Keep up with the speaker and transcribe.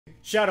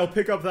Shadow,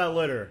 pick up that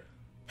litter.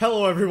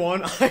 Hello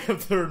everyone, I am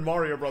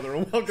ThirdMarioBrother,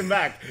 and welcome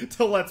back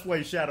to Let's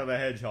Play Shadow the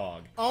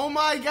Hedgehog. Oh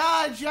my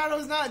god,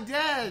 Shadow's not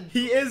dead!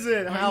 He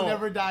isn't, He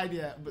never died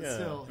yet, but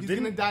still. He's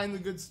gonna die in the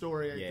good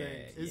story, I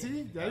think. Is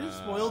he? Did I just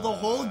spoil the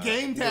whole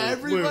game to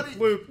everybody?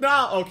 Loop.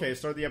 No, okay,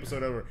 start the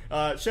episode over.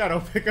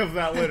 Shadow, pick up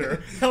that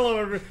litter. Hello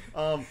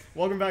everyone,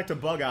 welcome back to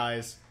Bug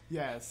Eyes.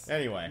 Yes.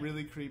 Anyway.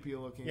 Really creepy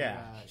looking.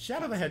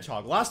 Shadow the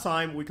Hedgehog. Last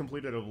time we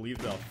completed, I believe,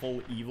 the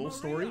full evil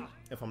story,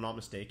 if I'm not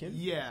mistaken.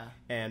 Yeah.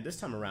 And this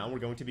time around, we're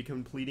going to be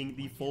completing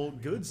the full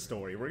good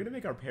story. We're going to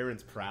make our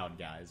parents proud,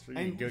 guys. We're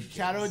and good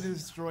Shadow kids.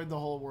 Destroyed the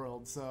whole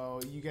world,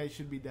 so you guys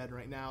should be dead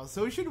right now.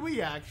 So should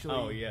we, actually.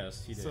 Oh,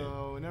 yes, he did.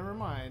 So, never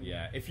mind.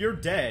 Yeah. If you're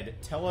dead,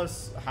 tell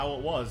us how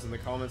it was in the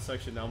comments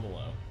section down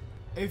below.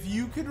 If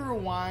you could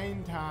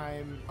rewind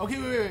time... Okay,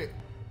 wait.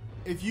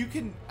 If you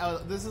can,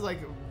 this is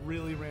like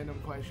really random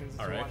questions.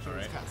 If you're watching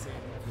this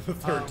cutscene, the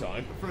third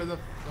time for the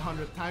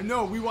 100th time.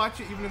 No, we watch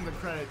it even in the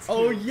credits. Too.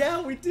 Oh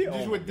yeah, we do.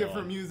 Just with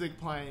different music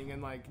playing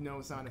and like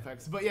no sound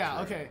effects. But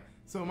yeah, okay.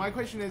 So my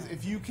question is,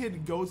 if you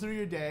could go through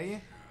your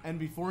day and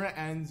before it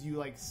ends, you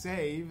like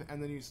save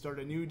and then you start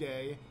a new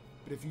day.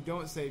 But if you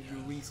don't save,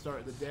 you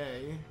restart the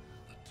day.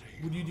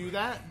 Would you do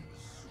that?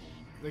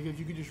 Like, if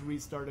you could just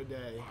restart a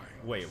day.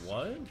 Wait,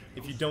 what?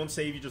 If you don't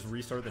save, you just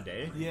restart the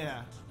day?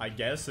 Yeah. I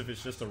guess if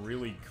it's just a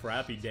really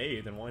crappy day,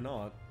 then why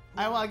not?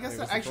 Well, I guess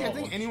actually I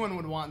think anyone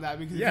would want that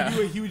because if you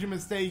do a huge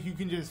mistake, you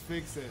can just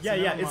fix it. Yeah,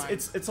 so yeah.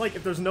 It's like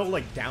if there's no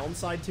like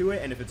downside to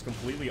it, and if it's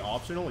completely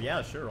optional,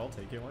 yeah, sure, I'll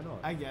take it. Why not?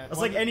 I guess. It's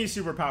like any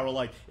superpower.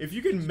 Like if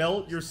you can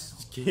melt your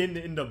skin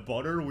into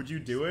butter, would you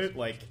do it?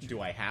 Like,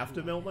 do I have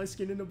to melt my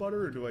skin into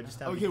butter, or do I just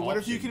have? Okay, what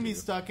if you can be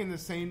stuck in the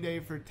same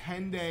day for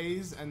 10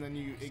 days and then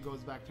it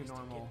goes back to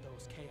normal?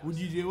 Would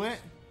you do it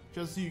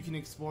just so you can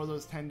explore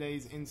those 10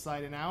 days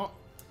inside and out?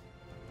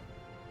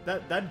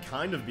 That'd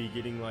kind of be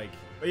getting like,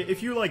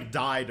 if you like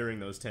die during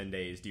those 10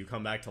 days, do you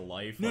come back to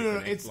life?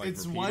 No,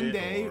 it's one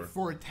day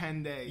for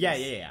 10 days.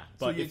 Yeah.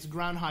 But so it's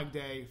Groundhog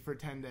Day for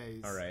 10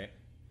 days. All right.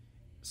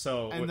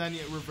 So and then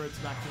it reverts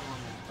back to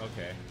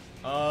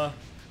normal. Okay.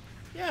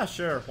 Yeah,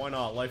 sure. Why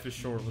not? Life is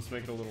short. Let's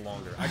make it a little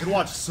longer. I could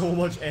watch so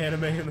much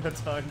anime in that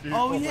time, dude.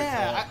 Oh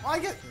yeah. I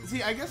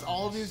guess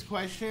all of these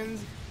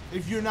questions,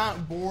 if you're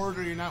not bored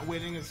or you're not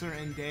waiting a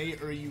certain day,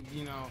 or you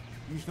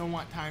just don't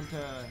want time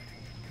to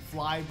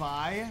fly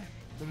by,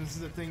 then this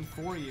is a thing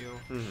for you.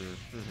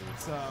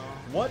 So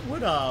what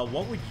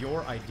would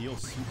your ideal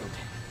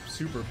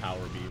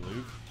superpower be,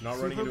 Luke? Not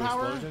running into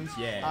explosions?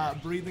 Yeah.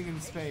 Breathing in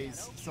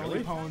space. Sully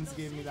Pones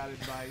gave me that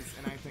advice,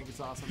 and I think it's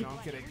awesome. No, I'm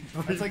kidding.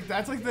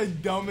 That's like the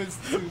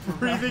dumbest superpower.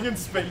 Breathing in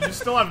space. You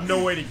still have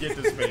no way to get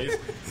to space.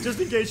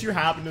 Just in case you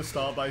happen to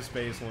stop by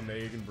space one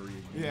day, you can breathe.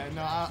 Yeah,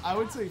 no, I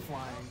would say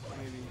flying,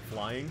 maybe.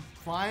 Flying?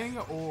 Flying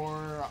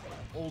or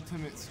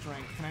ultimate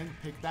strength. Can I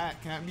pick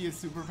that? Can that be a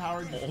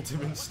superpower?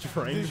 Ultimate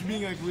strength? Just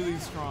being like really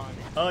strong.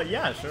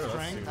 Yeah, sure.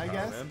 Strength, I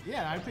guess. Man.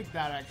 Yeah, I'd pick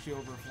that actually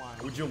over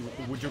flying.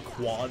 Would your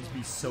quads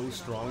be so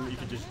strong that you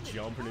could just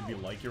jump and it'd be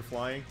like you're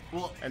flying?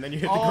 Well, and then you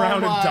hit the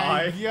ground and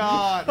die? Oh my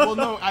god. Well,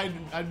 no,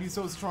 I'd be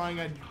so strong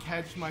I'd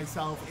catch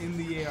myself in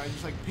the air. I'd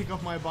just like pick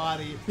up my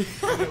body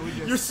and it would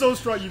just... You're so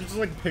strong, you just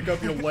like pick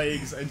up your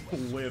legs and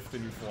lift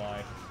and you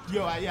fly.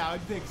 Yo, yeah, I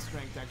would pick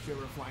strength actually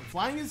over flying.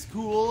 Flying is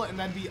cool and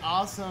that'd be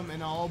awesome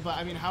and all, but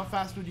I mean, how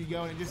fast would you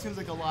go? And it just seems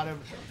like a lot of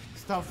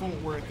stuff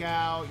won't work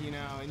out,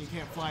 and you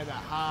can't fly that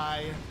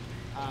high.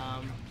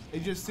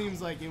 It just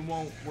seems like it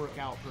won't work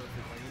out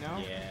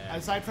perfectly, Yeah.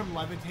 Aside from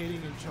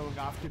levitating and showing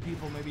off to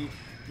people, maybe,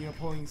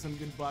 pulling some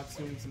good bucks,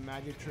 doing some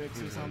magic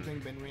tricks or something,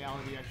 but in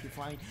reality actually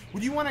flying.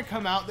 Would you want to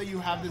come out that you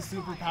have this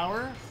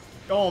superpower?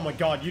 Oh my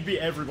god, you'd be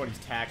everybody's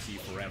taxi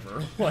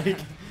forever. Like...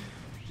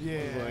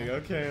 Yeah. Like,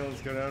 okay,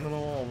 let's go down to the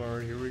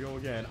Walmart. Here we go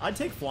again. I'd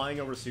take flying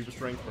over super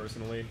strength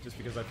personally, just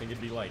because I think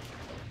it'd be like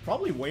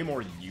probably way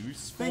more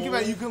useful. Think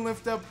about it, you can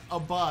lift up a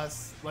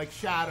bus like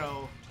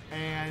Shadow,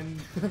 and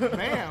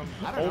bam!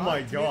 I don't know. Oh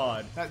my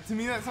god! To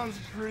me, that sounds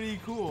pretty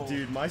cool.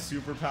 Dude, my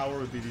superpower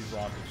would be these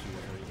rocket shoes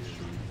right here,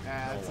 dude.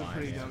 Yeah, that's a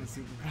pretty dumb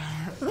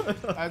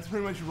superpower. That's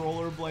pretty much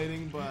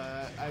rollerblading,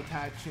 but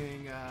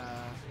attaching.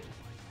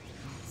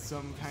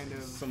 Some kind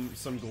of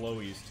some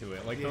glowies to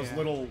it, like those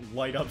little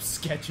light up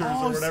Skechers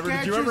or whatever. Skechers,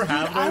 did you ever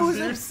have those? I was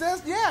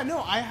obsessed. Yeah,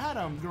 no, I had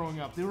them growing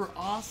up. They were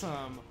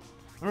awesome.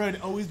 Or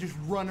I'd always just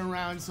run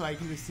around so I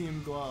can just see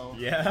them glow.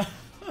 Yeah.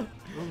 Those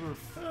were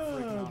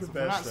freaking awesome.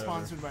 We're not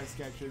sponsored by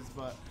Skechers,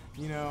 but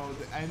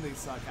and they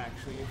suck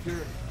actually.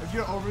 If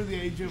you're over the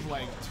age of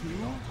like 2,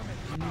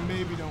 you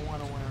maybe don't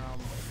want to wear them.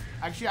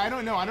 Actually, I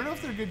don't know. I don't know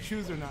if they're good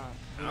shoes or not.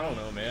 I don't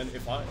know, man.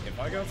 If I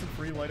got some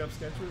free light up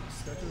Skechers,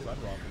 I'd rock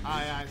them.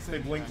 Yeah, they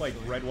blink like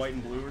red, white,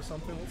 and blue or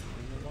something.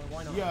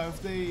 Why not? Yeah,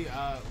 if they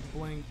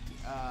blinked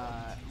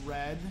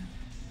red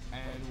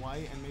and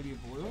white and maybe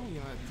blue,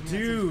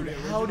 Dude,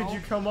 how did you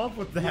come up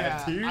with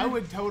that, dude? I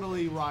would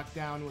totally rock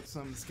down with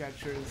some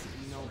Skechers,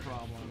 no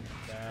problem.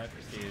 That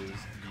is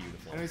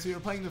beautiful. Anyway, so you're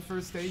playing the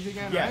first stage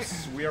again,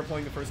 yes, right? we are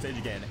playing the first stage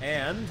again,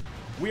 and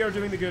we are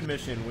doing the good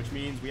mission, which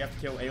means we have to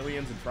kill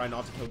aliens and try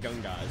not to kill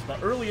gun guys.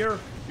 But earlier,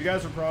 you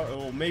guys were probably,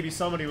 well, maybe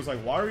somebody was like,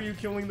 why are you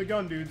killing the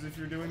gun dudes if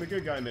you're doing the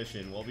good guy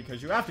mission? Well,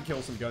 because you have to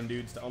kill some gun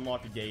dudes to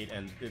unlock a gate,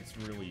 and it's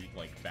really,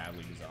 like,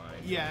 badly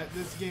designed. Yeah,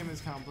 this game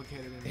is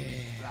complicated in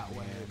that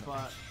way,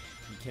 but...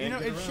 You know,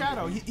 it's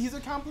Shadow. He's a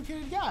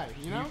complicated guy,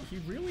 you know? He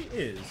really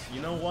is.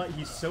 You know what?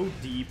 He's so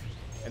deep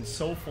and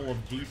so full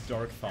of deep,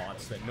 dark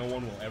thoughts that no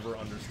one will ever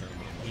understand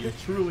him. He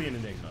is truly an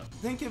enigma.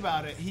 Think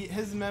about it.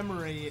 His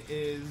memory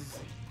is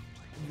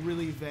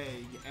really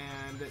vague,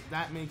 and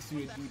that makes you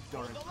a deep,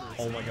 dark person.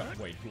 Oh my god.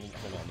 Wait,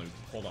 hold on, Luke.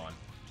 Hold on.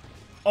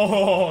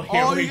 Oh,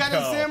 here we go. You got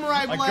a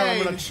samurai blade.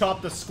 I'm gonna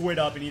chop the squid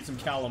up and eat some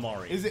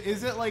calamari. Is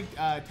it like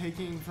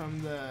taking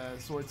from the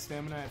sword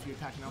stamina if you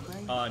attack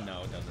nothing? No,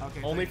 it doesn't.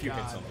 Okay, only if you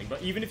God. hit something.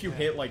 But even if you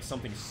hit like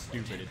something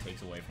stupid, it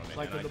takes away from it.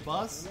 Like with the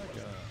bus?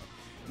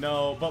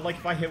 No, but like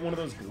if I hit one of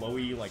those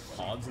glowy like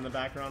pods in the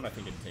background, I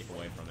think it'd take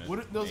away from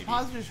it. Those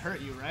pods just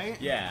hurt you, right?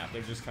 Yeah,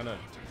 they're just kind of.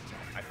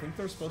 I think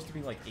they're supposed to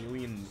be like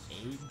alien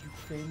egg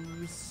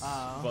things,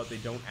 but they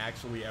don't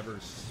actually ever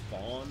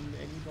spawn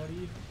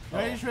anybody.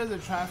 Pretty sure the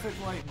traffic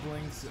light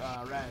blinks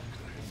red.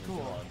 It's cool.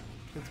 God.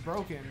 It's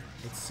broken.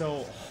 It's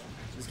so.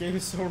 This game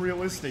is so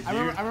realistic, dude. I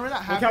remember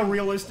that happened. Look how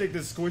realistic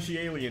this squishy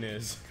alien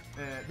is.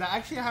 That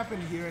actually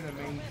happened here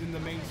in the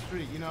main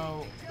street. You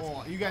know,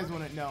 well, you guys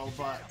wouldn't know,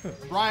 but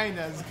Brian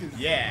does because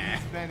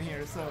he's been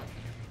here. So,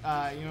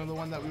 you know, the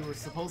one that we were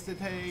supposed to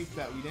take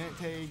that we didn't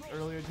take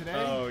earlier today.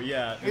 Oh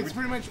yeah. It's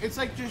pretty much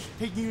like just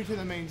taking you to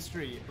the main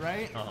street,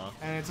 right?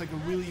 And it's like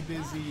a really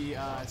busy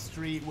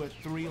street with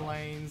 3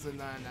 lanes and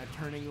then a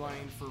turning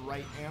lane for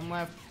right and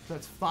left. So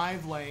it's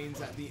 5 lanes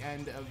at the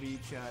end of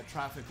each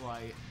traffic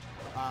light.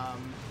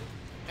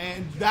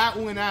 And that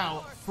went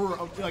out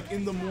for like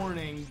in the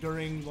morning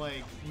during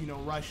like, you know,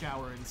 rush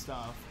hour and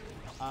stuff.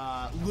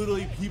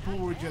 Literally people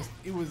were just,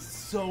 it was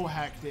so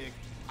hectic.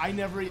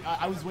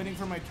 I was waiting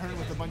for my turn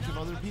with a bunch of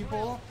other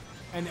people,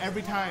 and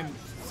every time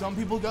some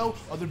people go,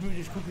 other people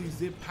just quickly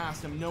zip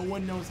past them. No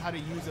one knows how to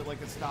use it like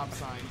a stop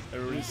sign.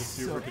 Everybody's just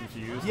super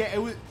confused. Yeah,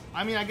 it was.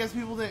 I mean, I guess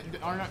people that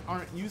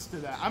aren't used to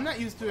that. I'm not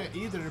used to it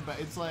either, but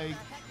it's like,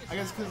 I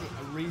guess because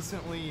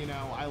recently, you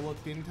know, I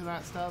looked into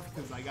that stuff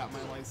because I got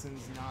my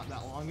license not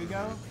that long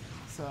ago.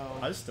 So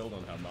I still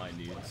don't have mine,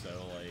 dude. So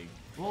like.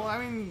 Well, I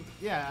mean,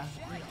 yeah,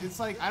 it's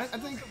like I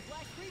think.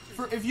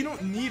 If you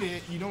don't need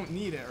it, you don't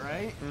need it,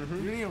 right? You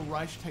don't need a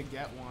rush to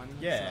get one.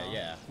 Yeah, so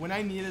yeah. When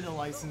I needed a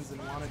license and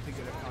wanted to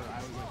get a car, I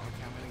was like,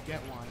 okay, I'm gonna get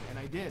one, and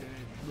I did, and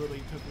it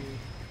really took me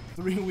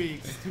 3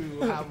 weeks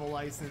to have a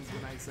license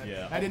when I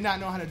said I did not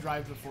know how to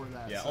drive before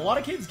that. Yeah, so. a lot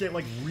of kids get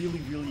like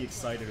really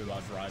excited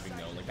about driving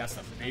though. Like that's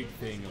the big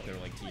thing of their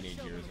like teenage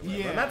years. Or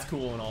whatever. Yeah, and that's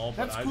cool and all.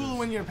 But that's cool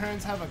when your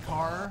parents have a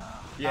car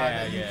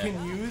that you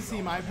can use.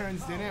 See, my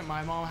parents didn't.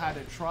 My mom had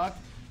a truck,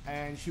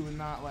 and she would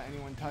not let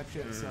anyone touch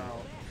it. So,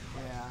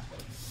 yeah.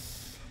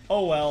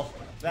 Oh well,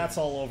 that's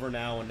all over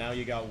now, and now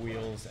you got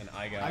wheels, and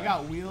I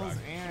got wheels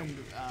and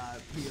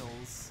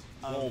peels.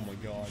 Oh my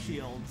god.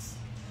 Shields.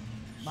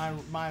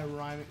 My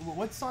rhyming.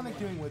 What's Sonic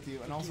doing with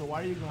you? And also,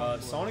 why are you glowing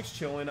blue? Sonic's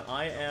chilling.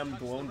 I am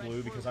glowing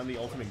blue because I'm the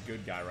ultimate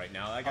good guy right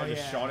now. That guy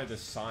just shot at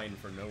this sign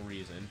for no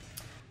reason.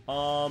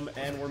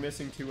 And we're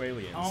missing 2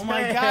 aliens. Oh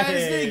my god,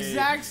 it's the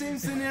exact same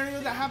scenario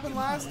that happened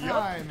last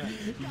time.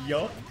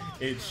 Yup,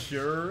 it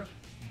sure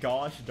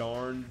gosh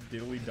darn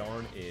diddly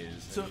darn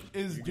is. So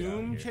is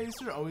Doom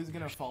Chaser always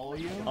gonna follow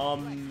you?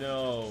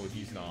 No,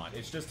 he's not.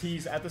 It's just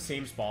he's at the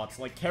same spots.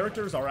 Like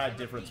characters are at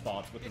different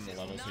spots within the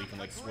level, so you can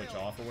like switch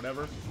off or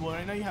whatever. Well,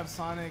 I know you have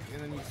Sonic,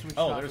 and then you switch.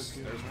 Oh, there's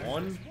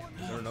one.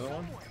 Is there another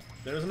one?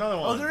 There's another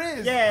one. Oh, there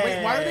is. Yeah.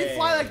 Wait, why do they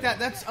fly like that?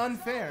 That's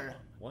unfair.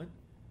 What?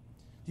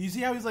 Do you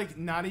see how he's like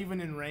not even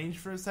in range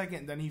for a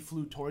second, then he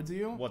flew towards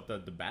you? What, the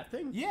bat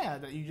thing? Yeah,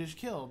 that you just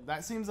killed.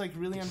 That seems like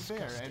really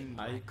unfair. And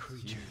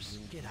creatures,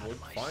 get out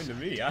looked of my fine to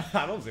me. I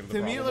don't see what the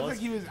to me, it problem looked was. like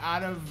he was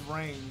out of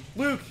range.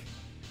 Luke,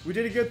 we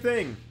did a good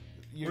thing.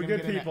 You're We're gonna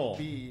good get an people.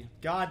 B.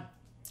 God.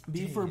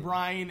 B for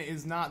Brian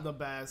is not the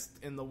best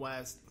in the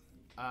West.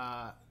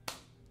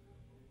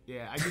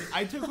 Yeah,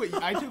 I took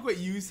what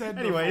you said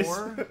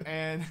before,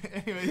 and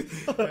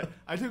anyways,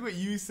 I took what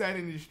you said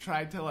and just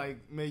tried to like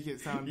make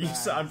it sound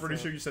bad. I'm pretty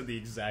sure you said the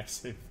exact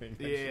same thing.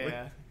 Actually.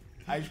 Yeah,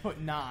 I just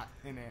put "not"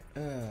 in it.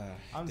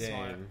 I'm dang.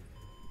 smart.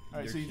 All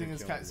right, so you think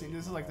this cutscene?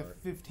 This is like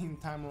the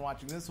 15th time we're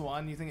watching this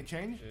one. You think it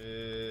changed?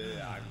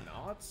 I'm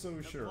not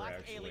so sure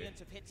actually.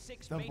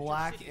 The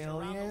Black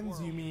Aliens?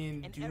 You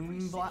mean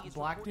Doom?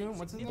 Black Doom?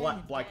 What's his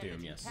name? Black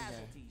Doom, yes.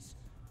 Okay.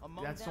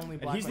 That's only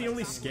And Black. he's the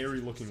only scary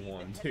looking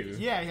one too.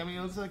 Yeah, I mean,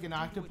 it looks like an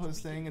octopus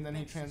thing, and then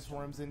he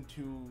transforms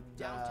into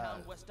the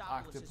octopus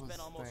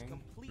thing.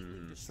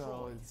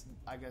 So it's,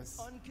 I guess,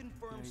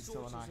 he's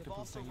still an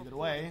octopus thing either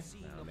way.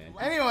 Oh, man.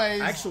 Anyways,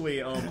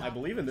 actually, I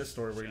believe in this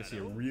story we're gonna see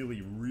a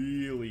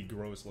really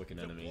gross looking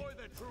enemy,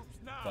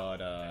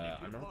 but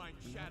I'm not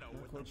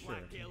quite sure. I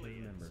can't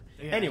remember.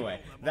 Yeah.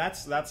 Anyway,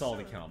 that's all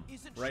to come.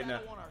 Right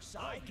now,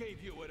 I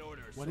gave you an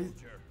order, What is-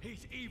 soldier.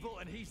 He's evil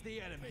and he's the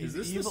enemy. is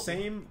this evil. the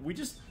same? We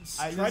just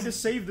I tried to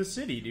just- save the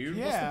city, dude.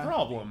 What's Yeah. the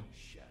problem?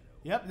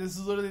 Yep, this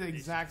is literally the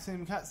exact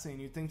same cutscene.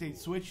 You'd think they'd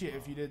switch it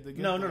if you did the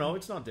good No, thing. no,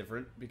 it's not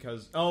different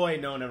because... Oh,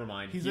 wait, no, never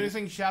mind. He's literally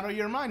saying Shadow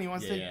your mind. He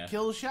wants to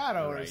kill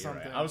Shadow or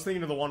something. Right. I was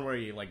thinking of the one where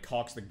he, like,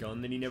 cocks the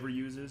gun that he never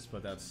uses,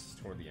 but that's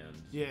toward the end.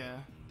 Yeah.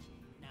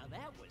 Now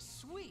that was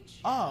sweet.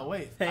 Oh,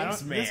 wait.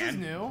 Thanks, man. This is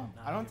new.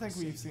 I don't think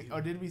we've seen... Oh,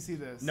 did we see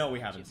this? No,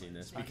 we haven't seen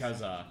this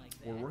because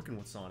we're working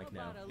with Sonic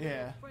now.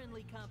 Yeah.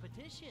 Friendly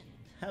competition.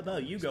 How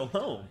about you go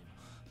home?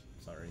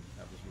 Sorry,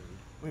 that was rude.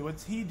 Wait,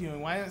 what's he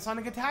doing? Why isn't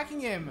Sonic attacking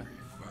him?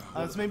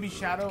 So maybe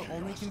Shadow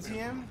only can see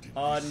him?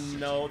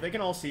 No, they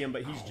can all see him,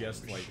 but he's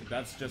just, like,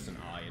 that's just an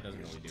eye. It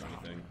doesn't really do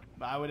anything.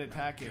 But I would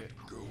attack it.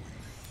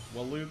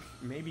 Well, Luke,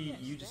 maybe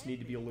you just need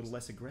to be a little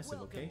less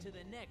aggressive, okay? To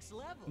the next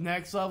level.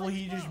 Next level,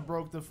 he just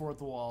broke the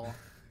fourth wall.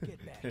 Get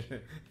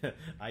back.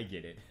 I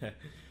get it.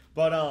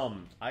 But,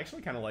 I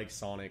actually kind of like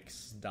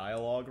Sonic's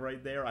dialogue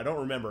right there. I don't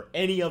remember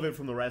any of it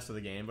from the rest of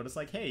the game, but it's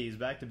like, hey, he's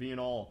back to being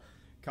all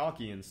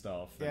cocky and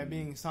stuff. Yeah, and,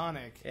 being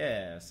Sonic.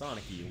 yeah,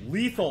 Sonic-y.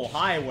 Lethal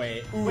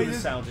Highway. Ooh, Wait,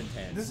 this sounds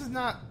intense. This is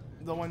not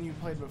the one you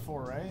played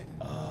before,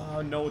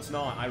 right? No, it's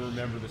not. I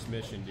remember this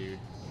mission, dude.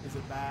 Is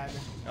it bad?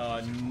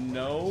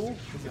 No.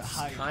 Is it It's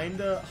hype?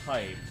 kinda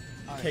hype.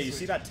 Alright, Okay, you sweet.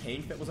 see that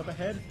tank that was up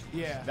ahead?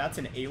 Yeah. That's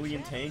an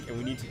alien tank, and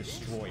we need to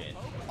destroy it.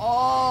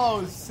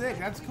 Oh, sick.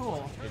 That's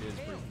cool. It is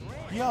pretty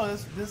cool. Yo,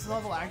 this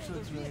level actually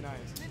looks really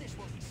nice. Finish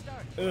what we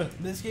started. Ugh.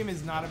 This game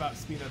is not about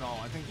speed at all.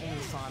 I think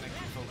only Sonic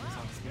can focus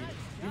on speed.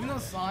 Even though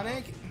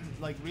Sonic,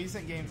 like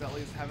recent games at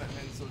least, haven't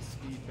been so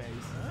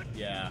speed-based.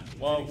 Yeah.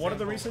 Well, what have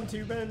the example. recent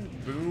two been?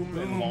 Boom,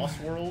 and Boom.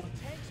 Lost World?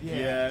 Yeah,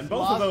 Yeah, and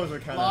both of those are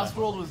kind of... Lost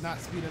World was not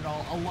speed at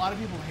all. A lot of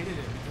people hated it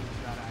because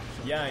of that,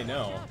 actually. Yeah, I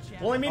know.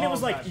 Well, I mean, it Oh,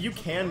 was like, gosh. you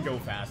can go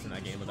fast in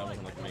that game, but that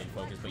wasn't like the main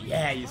focus. But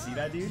yeah, you see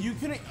that, dude? You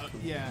couldn't,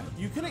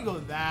 you couldn't go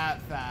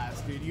that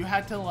fast, dude. You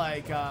had to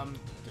like,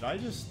 Did I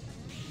just...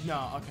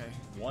 no, okay.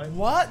 What?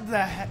 What the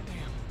heck?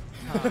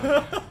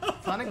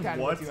 Sonic died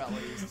What? with you at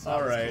least. So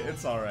that was Alright, cool.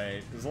 it's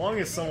alright. As long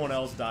as someone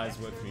else dies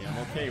with me, I'm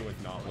okay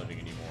with not living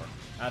anymore.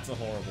 That's a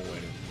horrible way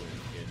to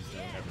live, kids.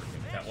 Don't ever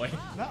think that way.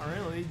 Not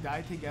really.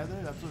 Die together.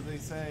 That's what they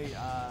say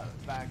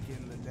back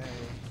in the day.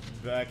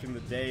 Back in the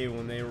day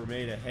when they were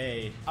made of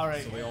hay, All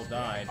right. so they all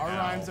died. Our Ow.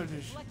 rhymes are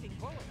just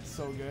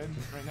so good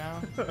right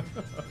now.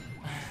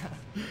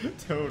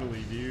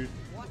 Totally, dude.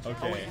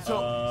 Okay. wait,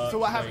 so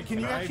what happened? wait, Can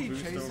you I actually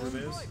boost chase over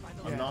him? this?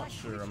 Yeah. I'm not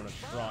sure. I'm gonna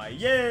try.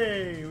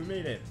 Yay! We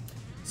made it.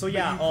 So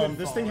yeah, you could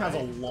this fall, thing has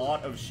right? a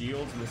lot of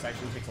shields, and this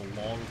actually takes a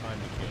long time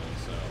to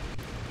kill. So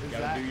you Is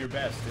gotta that- do your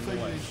best in So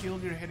the way. the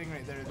shield you're hitting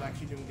right there is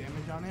actually doing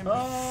damage on him?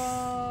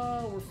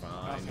 Oh, we're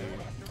fine.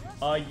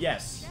 Okay. Dude.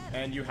 Yes,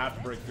 and you have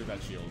to break through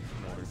that shield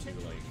in order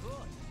to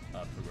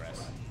like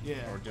progress. Yeah.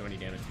 Or do any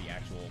damage to the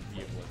actual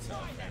vehicle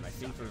itself. And I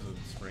think there's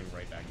a spring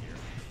right back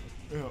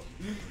here.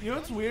 Yeah. You know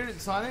what's weird?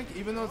 Sonic,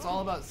 even though it's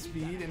all about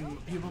speed,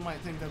 and people might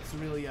think that's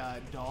really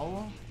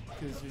dull,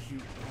 because you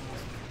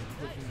almost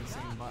clicking the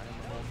same button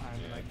the whole time.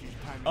 Yeah. Like, your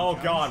timing Oh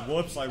counts. god,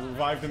 whoops, I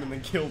revived him and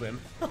then killed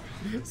him.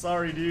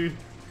 Sorry, dude.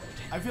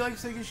 I feel like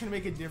Sega should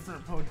make a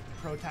different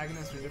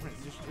protagonist or different,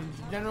 just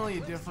generally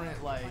a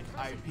different like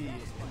IP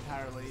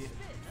entirely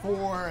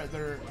for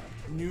their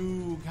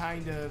new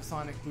kind of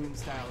Sonic Boom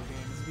style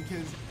games,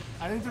 because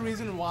I think the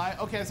reason why,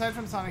 okay, aside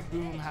from Sonic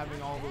Boom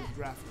having all those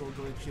graphical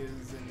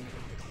glitches and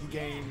the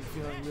game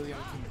feeling really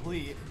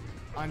incomplete,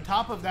 on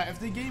top of that, if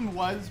the game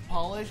was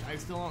polished, I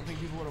still don't think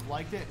people would have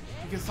liked it,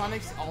 because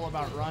Sonic's all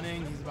about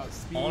running, he's about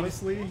speed.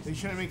 Honestly, they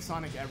shouldn't make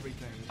Sonic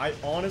everything. I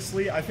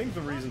think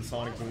the reason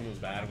Sonic Boom was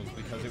bad was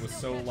because it was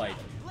so like,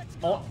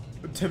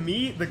 to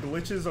me, the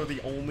glitches are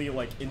the only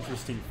like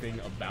interesting thing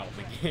about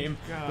the game.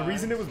 God. The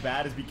reason it was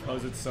bad is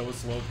because it's so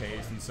slow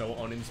paced and so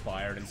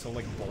uninspired and so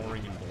like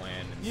boring and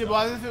bland. And Yeah, stuff.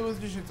 but if it was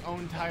just its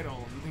own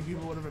title, you think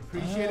people would have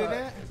appreciated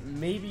it?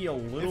 Maybe a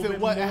little If bit it,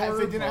 more. if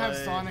it didn't have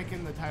but- Sonic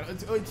in the title,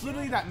 it's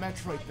literally that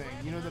Metroid thing.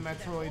 You know, the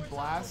Metroid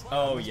Blast?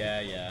 Oh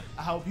yeah, yeah.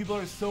 How people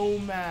are so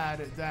mad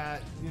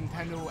that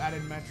Nintendo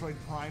added Metroid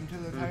Prime to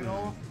the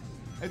title.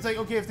 It's like,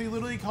 okay, if they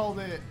literally called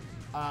it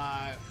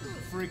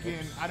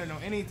freaking, I don't know,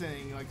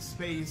 anything like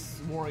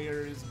Space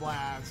Warriors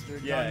Blast or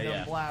Yeah, Gundam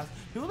yeah. Blast,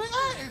 people are like,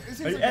 it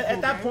seems like a At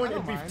cool that game, point, I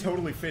it'd don't be mind.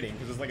 totally fitting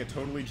because it's like a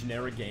totally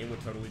generic game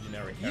with totally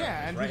generic characters.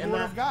 Yeah, and right? people would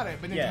that- have got it,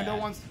 but yeah. Nintendo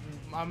wants.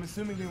 I'm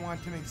assuming they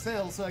want to make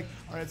sales, so like,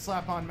 alright,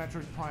 slap on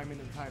Metroid Prime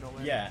into the title.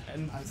 And Yeah,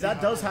 and I see that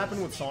how does it happen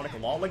is. with Sonic a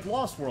lot. Like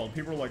Lost World,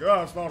 people are like,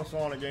 oh, it's not a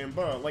Sonic game,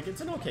 but like it's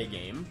an okay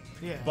game.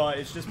 Yeah. But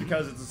it's just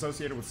because it's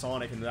associated with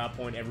Sonic, and at that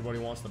point, everybody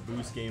wants the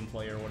boost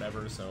gameplay or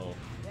whatever. So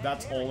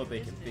that's all that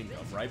they can think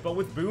of, right? But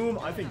with Boom,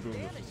 I think Boom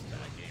was just a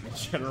bad game in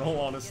general,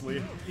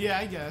 honestly. Yeah,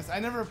 I guess. I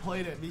never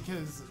played it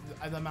because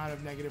of the amount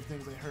of negative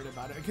things I heard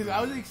about it. Because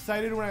I was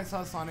excited when I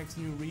saw Sonic's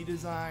new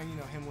redesign, you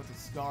know, him with the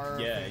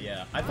scarf. Yeah, and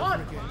yeah. I the thought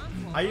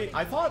frickin-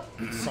 I thought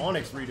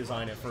Sonic's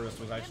redesign at first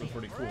was actually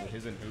pretty cool.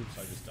 His and oops,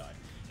 I just died.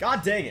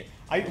 God dang it!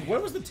 Where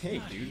was the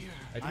tank, dude?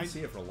 I didn't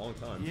see it for a long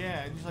time.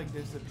 Yeah, it just like I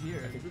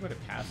disappeared. think we might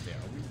have passed it.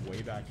 Are we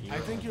way back here? I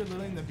think you're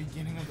literally in the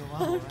beginning of the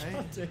level,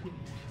 right?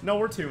 No,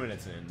 we're 2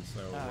 minutes in,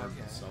 so we're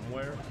okay.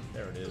 somewhere.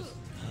 There it is.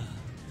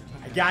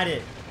 I got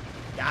it.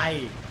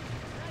 Yay.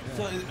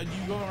 So do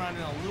you go around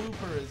in a loop,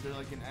 or is there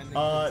like an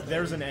ending?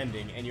 There's an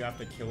ending, and you have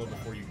to kill it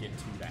before you get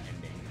to that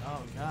ending.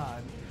 Oh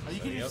god. Oh, you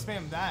can just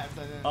spam that.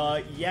 If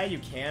that yeah, you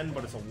can,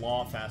 but it's a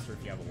lot faster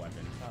if you have a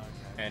weapon. Oh,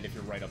 okay. And if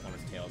you're right up on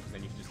his tail, because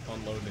then you can just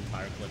unload an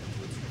entire clip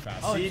into it super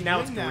fast. Oh, See, it's now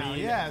it's green green. now,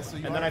 yeah, so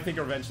you and then are- I think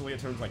eventually it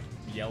turns like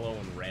yellow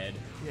and red.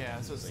 Yeah,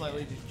 so it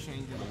slightly just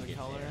changes the get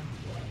color.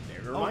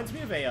 It reminds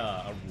me of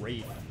a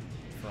Wraith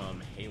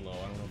from Halo. I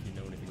don't know if you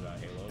know anything about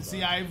Halo. See,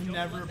 but- I've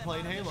never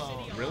played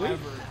Halo. Really?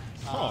 Ever.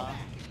 Huh.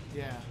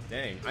 Yeah.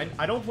 Dang.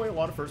 I don't play a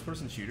lot of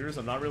first-person shooters.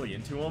 I'm not really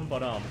into them,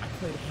 but I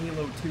played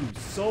Halo 2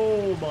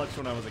 so much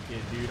when I was a kid,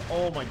 dude.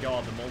 Oh my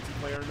god, the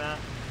multiplayer in that,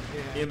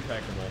 Yeah.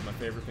 impeccable. My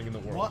favorite thing in the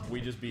world. What?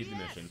 We just beat the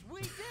mission.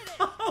 We did it!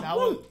 That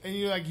was, and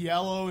you like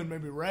yellow and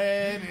maybe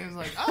red, and it's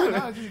like, oh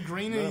no, it's just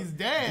green and he's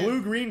dead.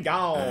 Blue, green,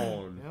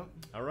 gone. Yep.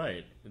 All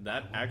right,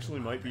 that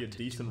actually might be a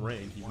decent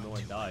rank, even though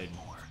I died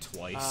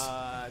twice.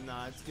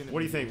 Nah, it's gonna.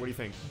 What do you think? What do you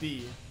think?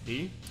 D.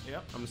 D?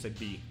 Yep. I'm gonna say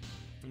B.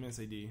 I'm gonna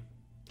say D.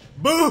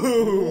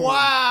 Boom!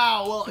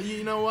 Wow. Well,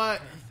 you know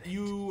what?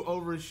 You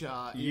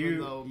overshot. Even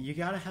though. You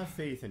gotta have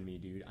faith in me,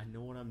 dude. I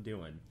know what I'm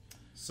doing.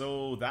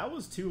 So that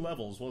was 2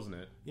 levels, wasn't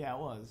it? Yeah, it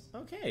was.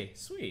 Okay,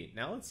 sweet.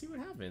 Now let's see what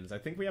happens. I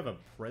think we have a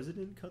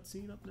president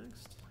cutscene up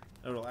next.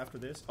 Oh, well, after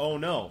this. Oh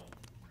no,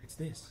 it's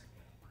this.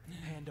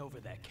 Hand over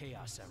that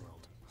Chaos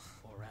Emerald,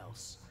 or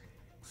else.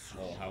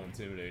 Oh, how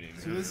intimidating!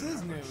 So this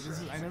is new.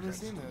 I never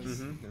seen this. This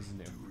is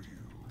new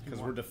because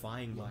we're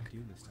defying Black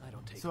Doom this time. I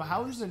don't take So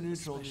how is the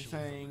neutral special just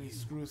saying for you,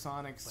 screw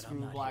Sonic, but I'm screw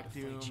not Black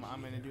here to Doom, fight you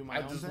I'm gonna do my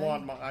I own just thing?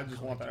 want the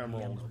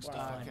emerald. emeralds to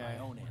find Okay.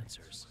 my own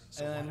answers.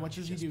 So And why then what don't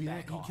you does he just do? He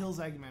back off? kills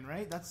Eggman,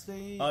 right? That's the.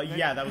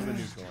 Yeah, that was the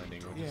neutral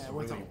ending. Which Yeah, is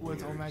what's really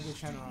what's weird. Omega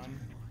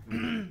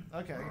Shenron?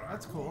 Okay,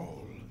 that's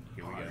cool.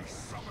 Here we go.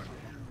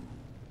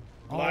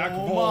 Oh Black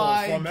Bull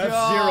my from God.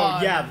 F-Zero.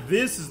 Yeah,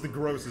 this is the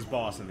grossest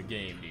boss in the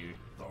game, dude.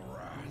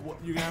 What,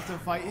 you're gonna have to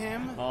fight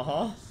him?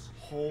 Uh-huh.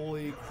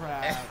 Holy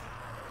crap!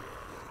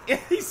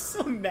 He's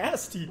so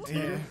nasty, dude.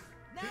 Yeah.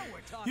 Now we're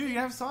talking. Dude, you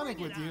have Sonic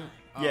with you.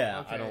 Oh, Yeah,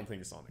 okay. I don't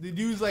think Sonic. The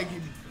dude's like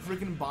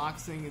freaking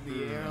boxing in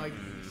the air, like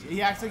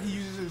he acts like he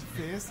uses his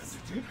fists.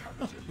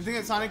 You think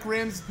that Sonic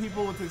rams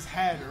people with his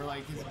head or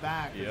like his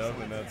back? or Yep,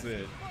 something. and that's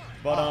it.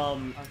 But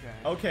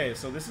okay.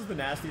 so this is the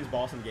nastiest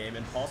boss in the game,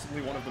 and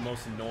possibly one of the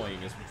most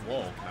annoying. Is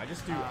whoa? Can I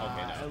just do?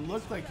 Okay, It no.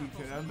 looked like you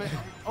could have, but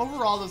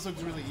overall this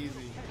looks really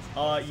easy.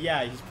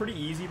 Yeah, he's pretty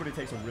easy, but it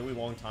takes a really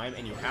long time,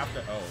 and you have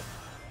to.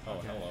 Oh,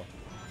 hello.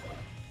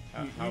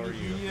 How are you?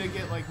 You need to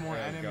get like more Oh,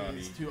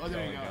 enemies God, too. Oh,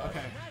 there you oh, go. God.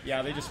 Okay.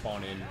 Yeah, they just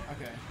spawn in.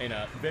 Okay. In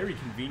a very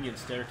convenient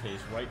staircase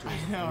right to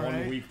his know, one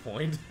right? weak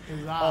point.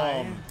 His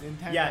eye,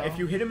 Nintendo. Yeah, if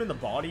you hit him in the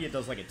body, it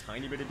does like a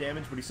tiny bit of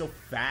damage, but he's so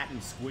fat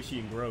and squishy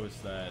and gross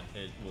that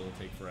it will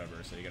take forever.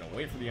 So you gotta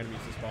wait for the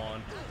enemies to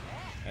spawn,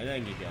 and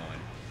then get going.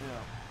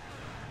 Yeah.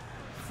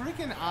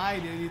 Freaking eye,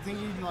 dude. You think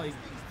you'd like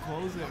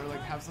close it or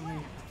like have something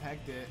to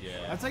protect it?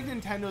 Yeah. That's like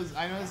Nintendo's.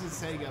 I know this is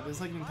Sega, but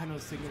it's like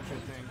Nintendo's signature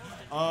thing.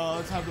 Oh,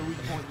 let's have the weak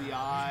point, the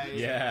eye.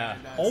 Yeah,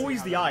 and that's always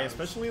how the that ey, goes.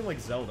 especially in like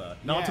Zelda.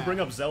 Not to Yeah. bring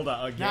up Zelda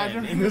Nah, again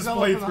I've in this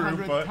Zelda for the playthrough,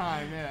 100th but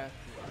time, yeah.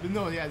 But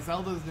no, yeah,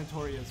 Zelda's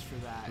notorious for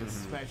that, Mm-hmm.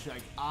 especially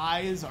like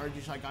eyes are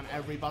just like on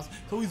every boss.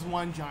 It's always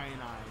one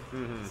giant eye.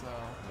 Mm-hmm. So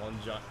one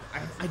giant.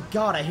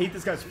 God, I hate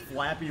this guy's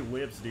flappy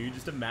lips, dude.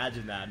 Just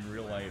imagine that in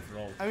real life.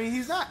 Oh, I mean,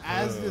 he's not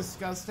as Ugh.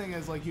 disgusting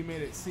as like you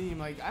made it seem.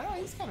 Like I don't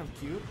know, he's kind of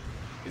cute.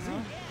 Is you he?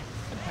 know?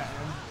 I'd pet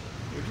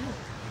him. Would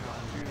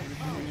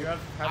you? Would you have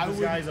I this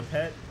would- guy as a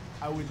pet?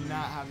 I would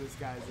not have this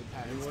guy as a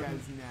pet. This guy's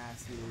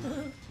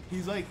nasty.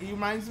 He's like, he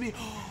reminds me.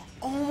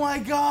 Oh my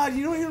god!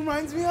 You know what he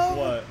reminds me of?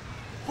 What?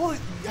 Holy!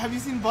 Have you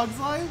seen Bugs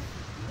Life?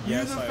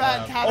 Yes, You're the I fat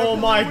have. caterpillar Oh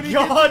my when he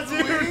god, gets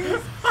his dude!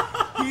 wings.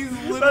 He's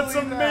literally That's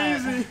that.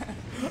 amazing.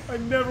 I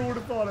never would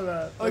have thought of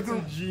that. Like, That's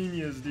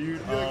ingenious,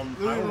 dude. I don't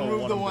Literally know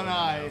remove what the I'm one doing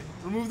eye. right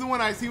Remove the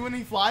one eye. See when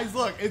he flies?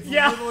 Look, it's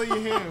Yeah.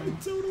 literally him.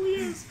 It totally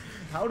is.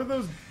 How do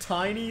those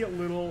tiny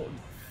little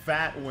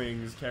fat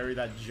wings carry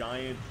that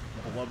giant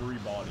blubbery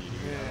body?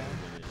 Dude?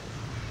 Yeah.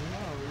 Who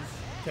knows?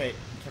 Okay,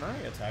 can I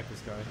attack this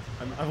guy?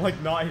 I'm like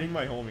not hitting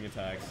my homing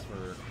attacks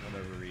for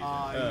whatever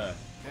reason.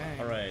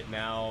 Dang. Alright,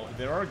 now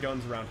there are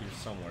guns around here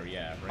somewhere,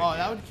 yeah. Right Oh, here.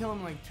 that would kill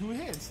him like 2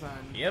 hits then.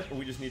 Yep,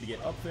 we just need to get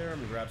up there. I'm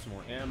gonna grab some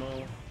more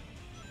ammo.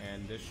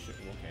 And this should.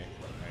 Okay,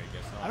 I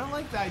guess not. I don't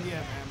like the idea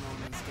of ammo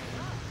in this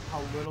game.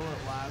 How little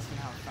it lasts and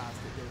how fast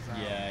it goes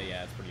out.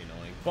 Yeah, it's pretty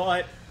annoying.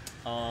 But,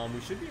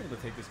 we should be able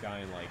to take this guy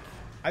and, like.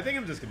 I think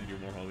I'm just gonna do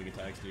more homing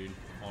attacks, dude.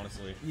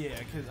 Honestly. Yeah,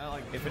 because I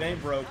like. If it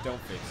ain't broke,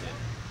 don't fix it.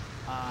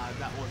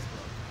 That was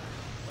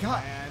broke.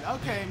 God.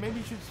 And okay, maybe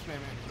you should spam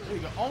it. There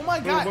you go. Oh my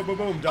Boom, god! boom, boom,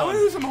 boom, I want done. to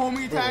do some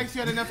homing attacks.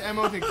 You had enough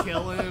ammo to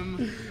kill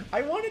him.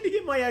 I wanted to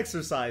get my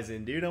exercise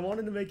in, dude. I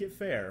wanted to make it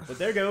fair. But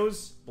there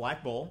goes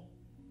Black Bull.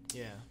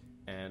 Yeah.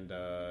 And,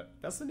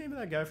 that's the name of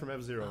that guy from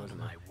F-Zero, isn't it?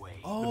 My way.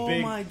 Oh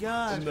big- my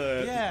god. and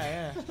the-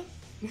 Yeah.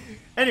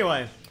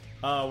 Anyway,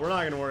 we're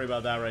not going to worry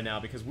about that right now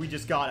because we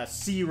just got a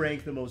C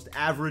rank, the most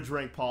average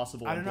rank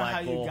possible I in don't know Black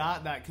how Bull. you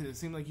got that because it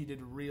seemed like you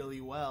did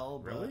really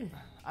well. But Really?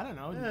 I don't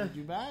know. Did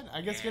you do bad?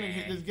 I guess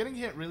does getting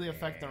hit really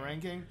affect the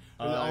ranking?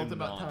 Or is it all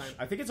about time?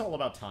 I think it's all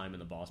about time in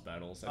the boss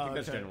battles. I think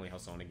that's okay. generally how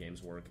Sonic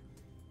games work.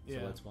 So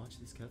Yeah. let's watch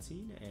this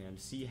cutscene and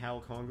see how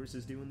Congress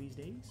is doing these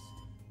days.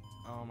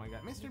 Oh my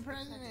god, Mr.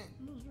 President!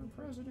 Mr.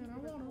 President, I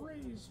want a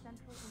raise.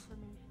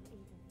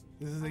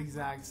 This is the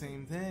exact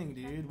same thing,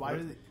 dude. Why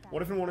did?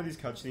 What if in one of these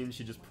cutscenes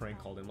she just prank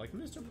called him like,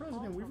 Mr.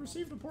 President, we've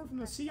received a report from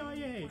the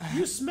CIA.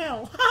 You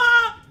smell.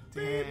 Ha!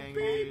 Dang,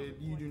 dude,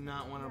 you do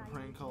not want to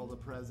prank call the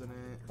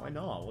president. Why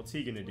not? What's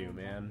he gonna do,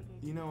 man?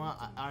 You know what?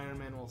 Iron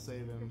Man will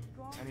save him.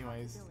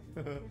 Anyways.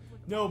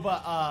 No,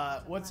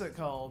 but, what's it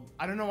called?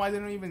 I don't know why they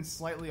don't even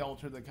slightly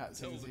alter the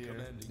cutscenes here.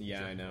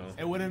 Yeah, I know.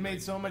 It would have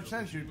made so much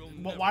sense, dude.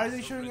 But why are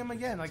they showing him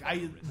again? Like,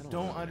 I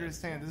don't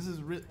understand. This is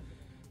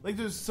like,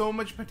 there's so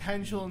much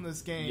potential in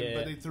this game,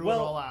 but they threw it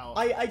all out.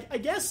 I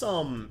guess,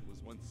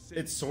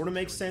 it sort of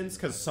makes sense,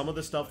 because some of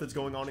the stuff that's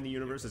going on in the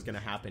universe is going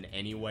to happen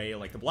anyway.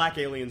 Like, the black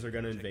aliens are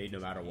going to invade no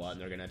matter what,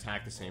 and they're going to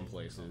attack the same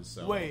places,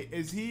 so... Wait,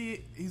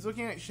 he's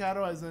looking at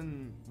Shadow as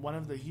in one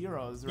of the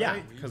heroes, right? Yeah,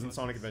 because in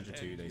Sonic Adventure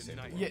 2, they say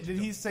Yeah, did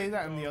he say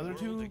that in the other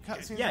two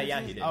cutscenes?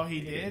 Yeah, he did. Oh, he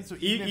did? So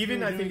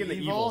even I think in the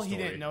evil story, he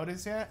didn't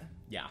notice yet?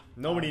 Yeah,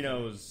 nobody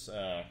knows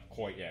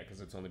quite yet,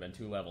 because it's only been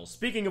 2 levels.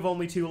 Speaking of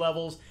only 2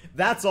 levels,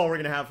 that's all we're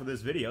going to have for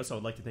this video, so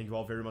I'd like to thank you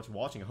all very much for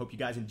watching. I hope you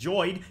guys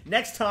enjoyed.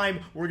 Next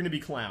time, we're going to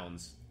be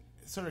clowns.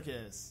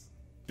 Circus.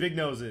 Big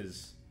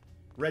noses.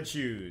 Red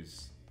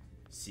shoes.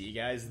 See you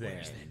guys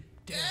then.